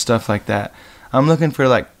 looking for stuff like that. I'm looking for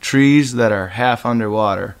like trees that are half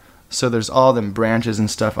underwater, so there's all them branches and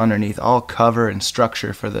stuff underneath, all cover and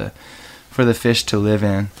structure for the fish to live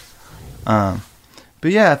in.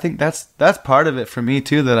 But yeah, I think that's part of it for me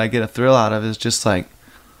too, that I get a thrill out of, is just like,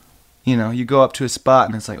 you know, you go up to a spot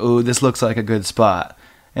and it's like, oh, this looks like a good spot.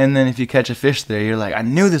 And then if you catch a fish there, you're like, I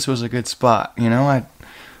knew this was a good spot. You know,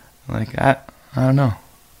 Like, I don't know.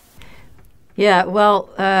 Yeah, well,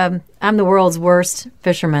 I'm the world's worst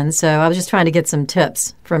fisherman, so I was just trying to get some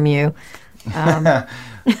tips from you. Oh,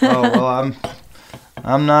 well,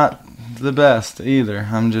 I'm not the best either.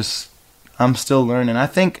 I'm still learning. I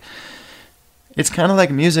think it's kind of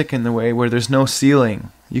like music in the way where there's no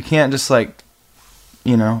ceiling. You can't just like,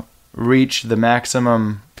 reach the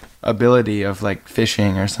maximum ability of like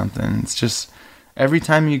fishing or something. It's just every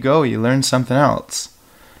time you go, you learn something else.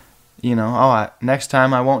 Next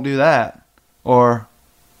time I won't do that. Or,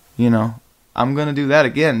 I'm going to do that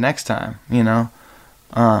again next time,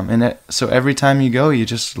 so every time you go, you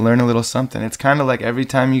just learn a little something. It's kind of like every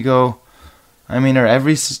time you go, or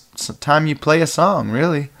every time you play a song,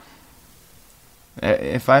 really.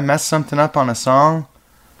 If I mess something up on a song,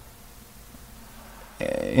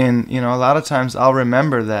 and, a lot of times I'll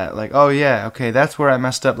remember that. Like, oh, yeah, okay, that's where I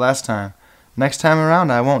messed up last time. Next time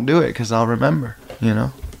around, I won't do it because I'll remember,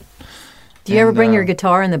 Do you ever bring your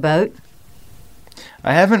guitar in the boat?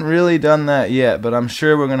 I haven't really done that yet, but I'm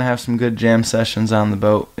sure we're going to have some good jam sessions on the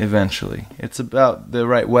boat eventually. It's about the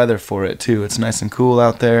right weather for it, too. It's nice and cool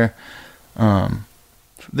out there.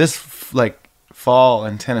 This, fall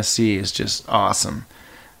in Tennessee is just awesome.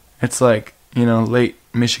 It's like, late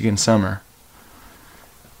Michigan summer.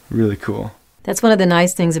 Really cool. That's one of the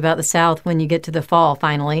nice things about the South when you get to the fall,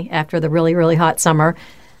 finally, after the really, really hot summer.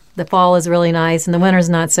 The fall is really nice, and the winter's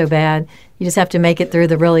not so bad. You just have to make it through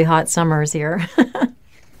the really hot summers here.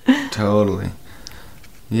 Totally.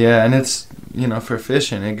 Yeah, and it's, for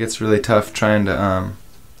fishing, it gets really tough trying to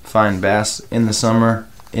find bass in the summer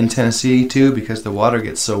in Tennessee, too, because the water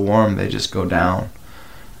gets so warm, they just go down.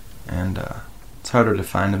 And it's harder to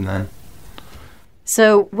find them then.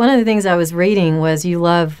 So one of the things I was reading was you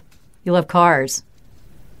love cars.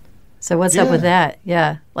 So what's up with that?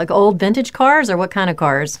 Yeah. Like old vintage cars, or what kind of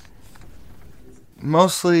cars?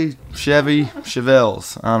 Mostly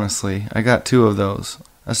Chevelles, honestly. I got 2 of those,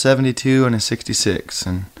 a 72 and a 66,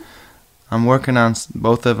 and I'm working on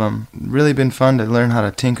both of them. Really been fun to learn how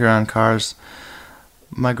to tinker on cars.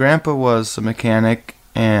 My grandpa was a mechanic,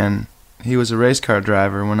 and he was a race car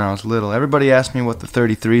driver when I was little. Everybody asked me what the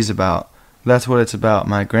 33 is about. That's what it's about.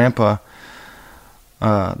 My grandpa,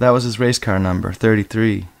 that was his race car number,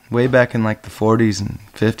 33. Way back in like the 40s and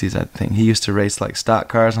 50s, I think. He used to race like stock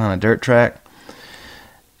cars on a dirt track.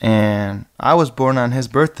 And I was born on his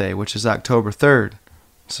birthday, which is October 3rd.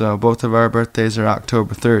 So both of our birthdays are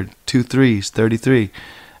October 3rd. 2 3s, 33.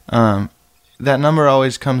 That number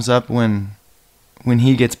always comes up when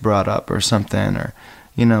he gets brought up or something. Or,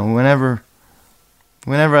 whenever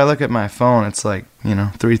I look at my phone, it's like,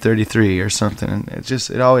 333 or something. And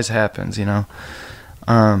it always happens,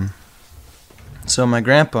 So my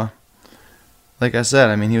grandpa, like I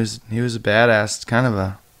said, he was a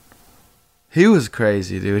badass, he was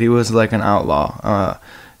crazy, dude. He was like an outlaw.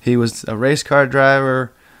 He was a race car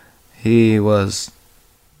driver. He was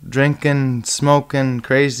drinking, smoking,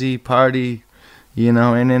 crazy, party, in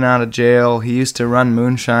and out of jail. He used to run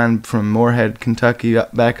moonshine from Moorhead, Kentucky,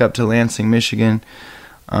 back up to Lansing, Michigan.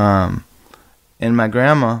 And my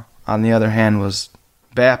grandma, on the other hand, was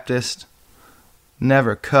Baptist.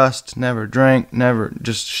 Never cussed, never drank,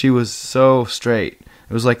 she was so straight.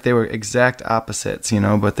 It was like they were exact opposites,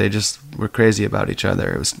 but they just were crazy about each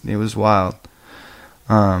other. It was wild.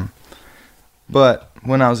 But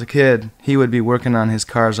when I was a kid, he would be working on his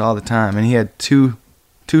cars all the time, and he had two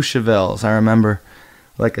Chevelles. I remember,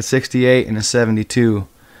 like a 68 and a 72.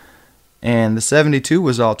 And the 72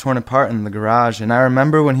 was all torn apart in the garage, and I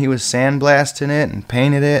remember when he was sandblasting it and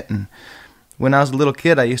painted it, and when I was a little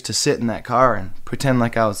kid, I used to sit in that car and pretend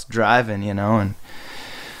like I was driving, and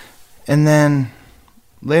then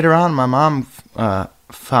later on, my mom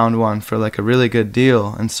found one for like a really good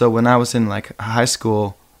deal, and so when I was in like high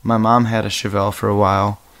school, my mom had a Chevelle for a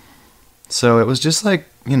while. So it was just like,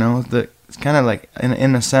 it's kind of like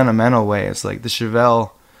in a sentimental way. It's like the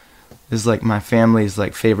Chevelle is like my family's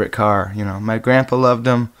like favorite car. My grandpa loved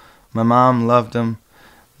them, my mom loved them.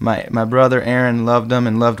 My brother Aaron loved them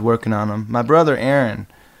and loved working on them. My brother Aaron,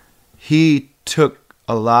 he took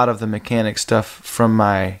a lot of the mechanic stuff from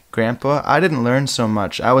my grandpa. I didn't learn so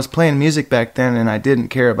much. I was playing music back then and I didn't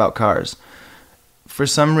care about cars. For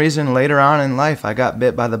some reason, later on in life, I got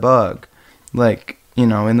bit by the bug. Like, in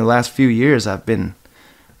the last few years, I've been,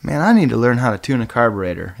 I need to learn how to tune a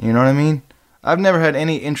carburetor. You know what I mean? I've never had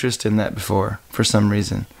any interest in that before, for some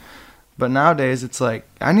reason. But nowadays, it's like,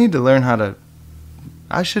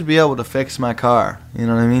 I should be able to fix my car, you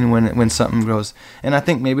know what I mean, when something goes. And I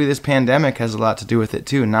think maybe this pandemic has a lot to do with it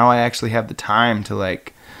too. Now I actually have the time to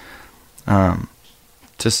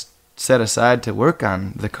to set aside to work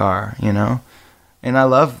on the car, And I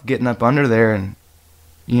love getting up under there and,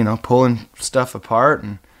 you know, pulling stuff apart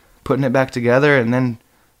and putting it back together, and then,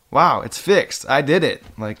 wow, it's fixed. I did it.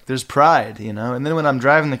 Like, there's pride, you know? And then when I'm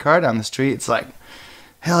driving the car down the street, it's like,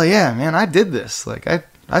 hell yeah, man, I did this. Like,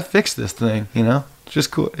 I fixed this thing, you know? It's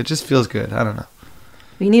just cool. It just feels good. I don't know.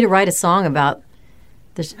 You need to write a song about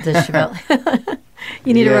the Chevelle.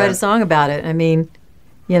 You need to write a song about it. I mean,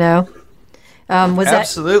 you know.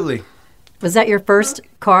 Absolutely. Was that your first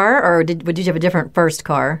car, or did you have a different first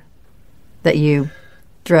car that you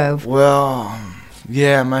drove? Well,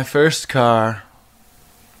 yeah, my first car.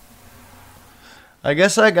 I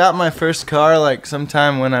guess I got my first car like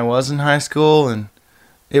sometime when I was in high school, and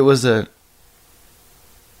it was a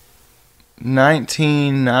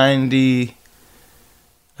 1990,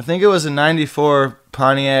 I think it was a 94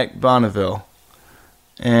 Pontiac Bonneville.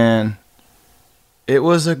 And it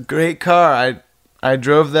was a great car. I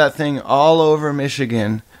drove that thing all over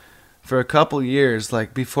Michigan for a couple years,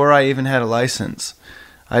 like before I even had a license.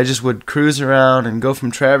 I just would cruise around and go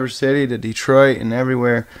from Traverse City to Detroit and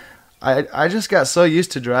everywhere. I just got so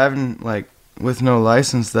used to driving like with no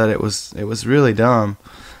license that it was really dumb.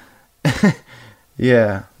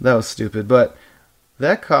 Yeah, that was stupid. But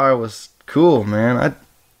that car was cool, man.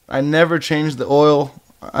 I never changed the oil.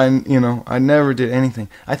 I never did anything.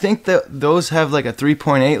 I think that those have like a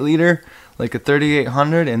 3.8 liter, like a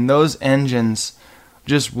 3800, and those engines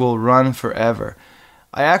just will run forever.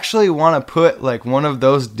 I actually want to put like one of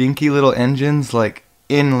those dinky little engines like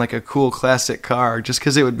in like a cool classic car, just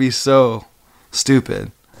because it would be so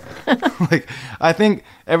stupid. Like, I think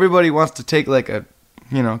everybody wants to take like a,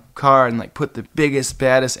 you know, car and like put the biggest,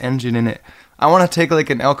 baddest engine in it. I want to take like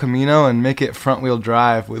an El Camino and make it front wheel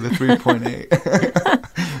drive with a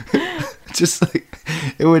 3.8. Just like,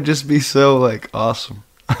 it would just be so like awesome.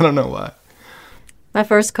 I don't know why. My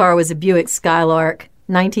first car was a Buick Skylark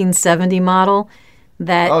 1970 model.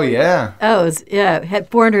 That, oh yeah. It had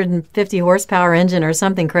 450 horsepower engine or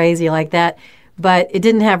something crazy like that, but it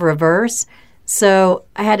didn't have reverse. So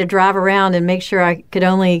I had to drive around and make sure I could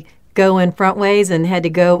only go in front ways, and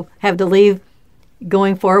have to leave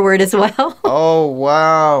going forward as well. Oh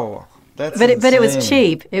wow. But it was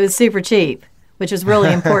cheap. It was super cheap, which was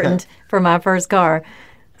really important for my first car.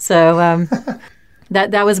 So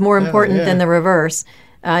that was more important than the reverse.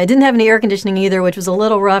 It didn't have any air conditioning either, which was a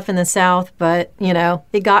little rough in the South, but, you know,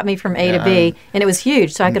 it got me from A to B, and it was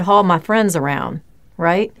huge, so I could haul my friends around,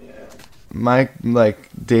 right? My, like,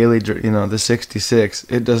 daily, you know, the 66,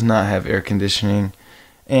 it does not have air conditioning,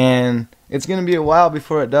 and it's going to be a while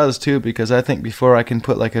before it does, too, because I think before I can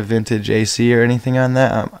put, like, a vintage AC or anything on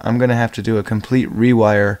that, I'm going to have to do a complete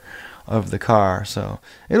rewire of the car, so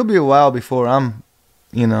it'll be a while before I'm,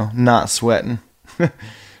 you know, not sweating.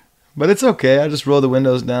 But it's okay. I just roll the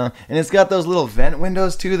windows down. And it's got those little vent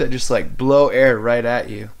windows, too, that just, like, blow air right at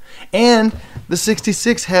you. And the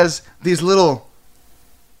 66 has these little,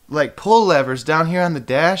 like, pull levers down here on the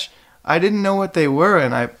dash. I didn't know what they were,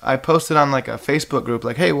 and I posted on, like, a Facebook group,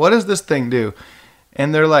 like, hey, what does this thing do?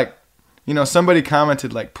 And they're like, you know, somebody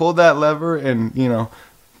commented, like, pull that lever and, you know,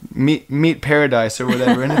 meet paradise or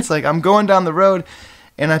whatever. And it's like, I'm going down the road,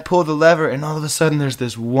 and I pull the lever, and all of a sudden there's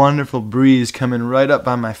this wonderful breeze coming right up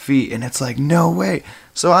by my feet, and it's like, no way.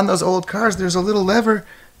 So on those old cars, there's a little lever,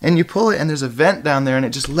 and you pull it, and there's a vent down there, and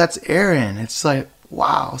it just lets air in. It's like,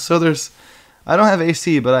 wow. So I don't have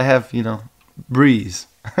AC, but I have, you know, breeze.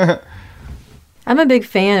 I'm a big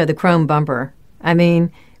fan of the chrome bumper. I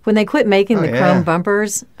mean, when they quit making the chrome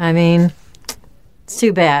bumpers, I mean, it's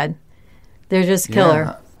too bad. They're just killer.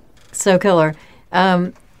 Yeah. So killer.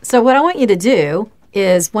 So what I want you to do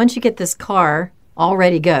is, once you get this car all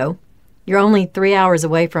ready to go, you're only 3 hours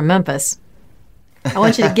away from Memphis. I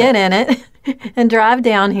want you to get in it and drive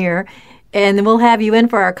down here, and then we'll have you in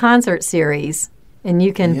for our concert series, and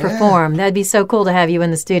you can perform. That'd be so cool to have you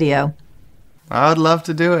in the studio. I would love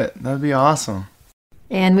to do it. That'd be awesome.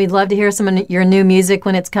 And we'd love to hear some of your new music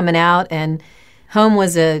when it's coming out. And Home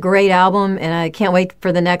was a great album, and I can't wait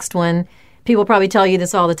for the next one. People probably tell you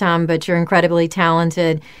this all the time, but you're incredibly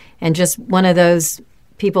talented and just one of those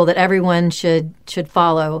people that everyone should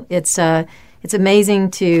follow. It's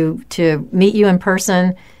amazing to meet you in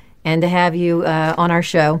person and to have you on our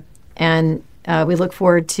show. And we look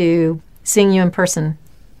forward to seeing you in person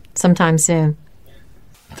sometime soon.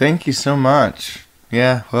 Thank you so much.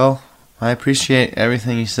 Yeah, well, I appreciate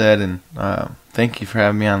everything you said, and thank you for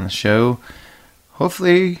having me on the show.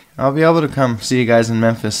 Hopefully, I'll be able to come see you guys in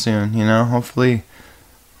Memphis soon, you know? Hopefully,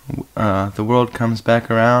 the world comes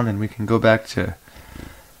back around and we can go back to,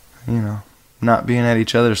 you know, not being at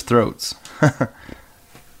each other's throats.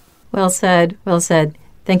 Well said. Well said.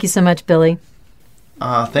 Thank you so much, Billy.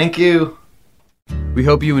 Thank you. We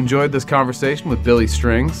hope you enjoyed this conversation with Billy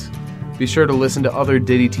Strings. Be sure to listen to other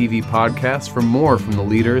Diddy TV podcasts for more from the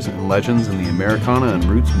leaders and legends in the Americana and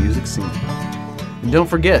roots music scene. And don't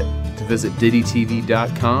forget to visit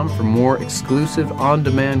DiddyTV.com for more exclusive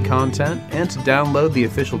on-demand content and to download the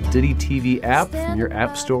official Diddy TV app from your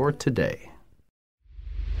app store today.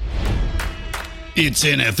 It's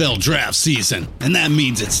NFL draft season, and that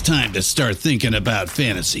means it's time to start thinking about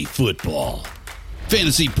fantasy football.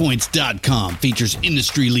 FantasyPoints.com features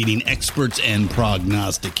industry-leading experts and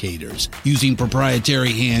prognosticators using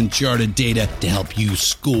proprietary hand-charted data to help you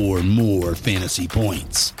score more fantasy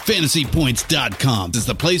points. FantasyPoints.com is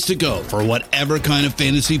the place to go for whatever kind of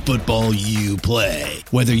fantasy football you play.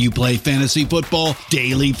 Whether you play fantasy football,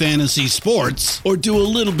 daily fantasy sports, or do a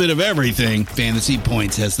little bit of everything, Fantasy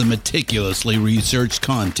Points has the meticulously researched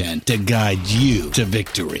content to guide you to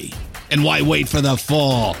victory. And why wait for the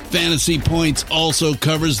fall? Fantasy Points also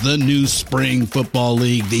covers the new spring football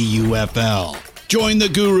league, the UFL. Join the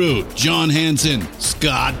guru, John Hansen,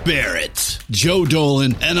 Scott Barrett, Joe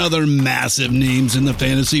Dolan, and other massive names in the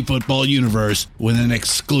fantasy football universe with an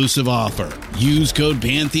exclusive offer. Use code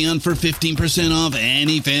Pantheon for 15% off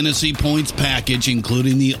any Fantasy Points package,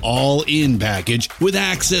 including the all-in package, with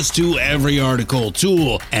access to every article,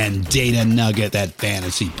 tool, and data nugget that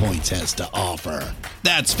Fantasy Points has to offer.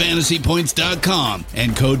 That's FantasyPoints.com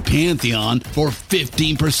and code Pantheon for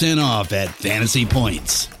 15% off at Fantasy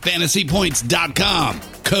Points. FantasyPoints.com,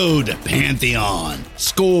 code Pantheon.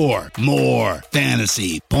 Score more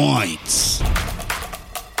fantasy points.